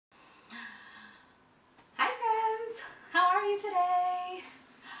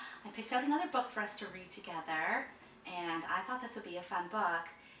picked out another book for us to read together, and I thought this would be a fun book.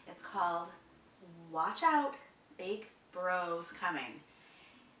 It's called Watch Out, Big Bro's Coming.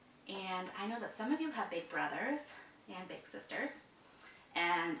 And I know that some of you have big brothers and big sisters,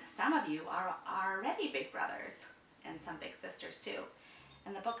 and some of you are already big brothers and some big sisters too.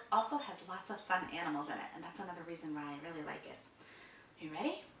 And the book also has lots of fun animals in it, and that's another reason why I really like it. Are you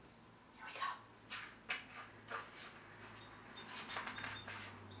ready? Here we go.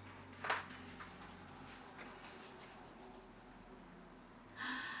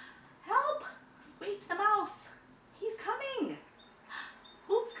 Help! Squeaked the mouse. He's coming.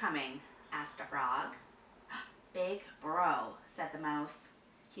 Who's coming? Asked a frog. Big Bro, said the mouse.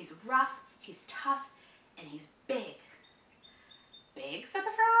 He's rough, he's tough, and he's big. Big, said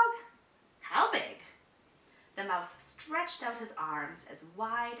the frog. How big? The mouse stretched out his arms as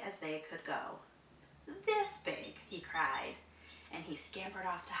wide as they could go. This big, he cried, and he scampered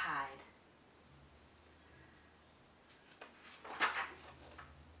off to hide.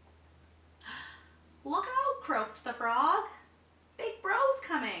 Look out, croaked the frog. Big Bro's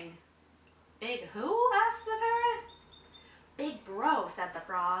coming. Big who? Asked the parrot. Big Bro, said the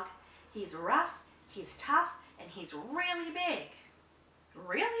frog. He's rough, he's tough, and he's really big.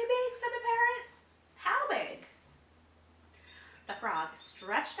 Really big, said the parrot. How big? The frog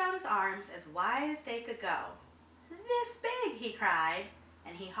stretched out his arms as wide as they could go. This big, he cried,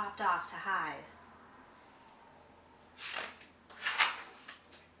 and he hopped off to hide.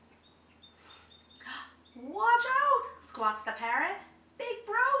 Watch out, squawked the parrot. Big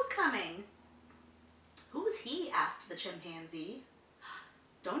Bro's coming. Who's he? Asked the chimpanzee.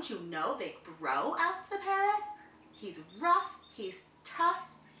 Don't you know Big Bro? Asked the parrot. He's rough, he's tough,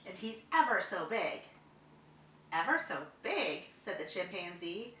 and he's ever so big. Ever so big, said the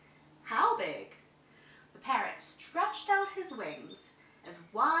chimpanzee. How big? The parrot stretched out his wings as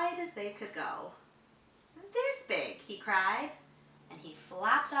wide as they could go. This big, he cried, and he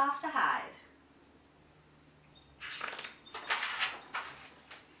flapped off to hide.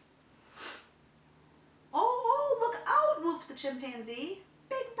 Oh, look out, whooped the chimpanzee.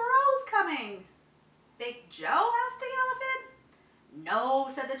 Big Bro's coming. Big Joe? Asked the elephant. No,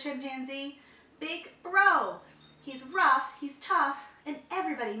 said the chimpanzee. Big Bro. He's rough, he's tough, and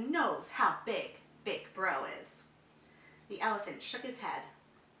everybody knows how big Big Bro is. The elephant shook his head.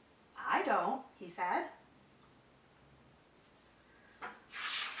 I don't, he said.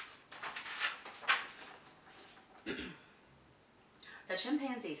 The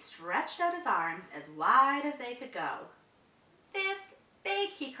chimpanzee stretched out his arms as wide as they could go. This big,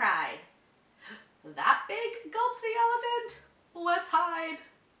 he cried. That big, gulped the elephant. Let's hide.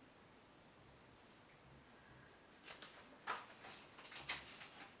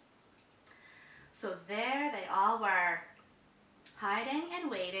 So there they all were, hiding and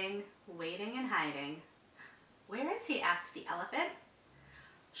waiting, waiting and hiding. Where is he? Asked the elephant.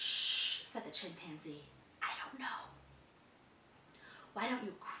 Shh, said the chimpanzee. I don't know. Why don't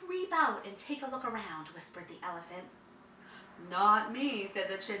you creep out and take a look around, whispered the elephant. Not me, said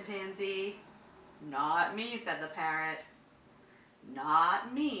the chimpanzee. Not me, said the parrot.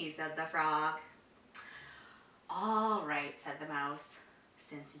 Not me, said the frog. All right, said the mouse.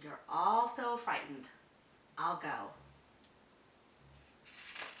 Since you're all so frightened, I'll go.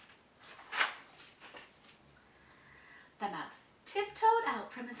 The mouse tiptoed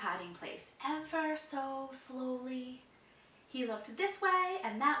out from his hiding place ever so slowly. He looked this way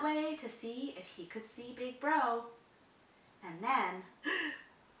and that way to see if he could see Big Bro. And then,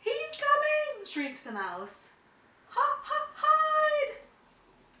 he's coming, shrieked the mouse. Ha, ha, hide!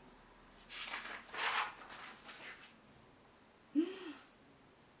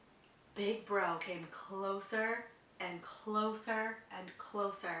 Big Bro came closer and closer and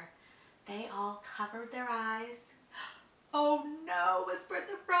closer. They all covered their eyes. Oh no, whispered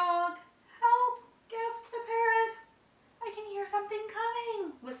the frog. Help, gasped the parrot. I can hear something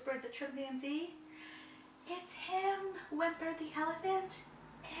coming, whispered the chimpanzee. It's him, whimpered the elephant.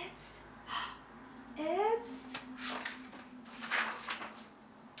 It's...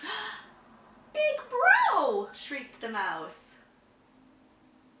 Big Bro, shrieked the mouse.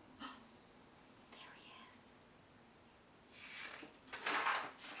 There he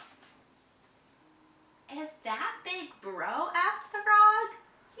is. Is that Big Bro? Asked the frog.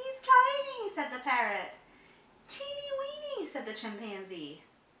 He's tiny, said the parrot. Teeny weeny, said the chimpanzee.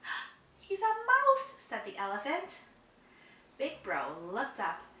 He's a mouse, said the elephant. Big Bro looked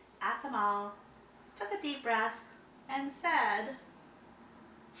up at them all, took a deep breath, and said,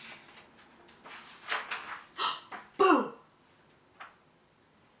 Boo!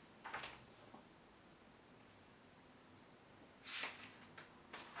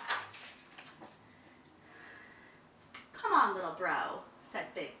 little bro, said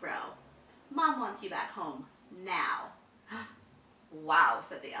Big Bro. Mom wants you back home now. Wow,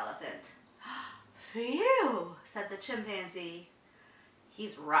 said the elephant. Phew, said the chimpanzee.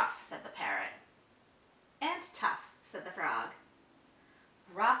 He's rough, said the parrot. And tough, said the frog.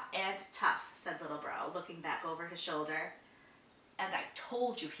 Rough and tough, said Little Bro, looking back over his shoulder. And I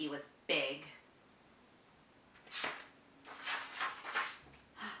told you he was big.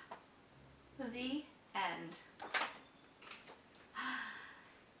 The end.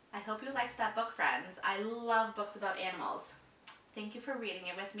 I hope you liked that book, friends. I love books about animals. Thank you for reading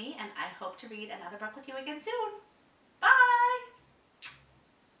it with me, and I hope to read another book with you again soon.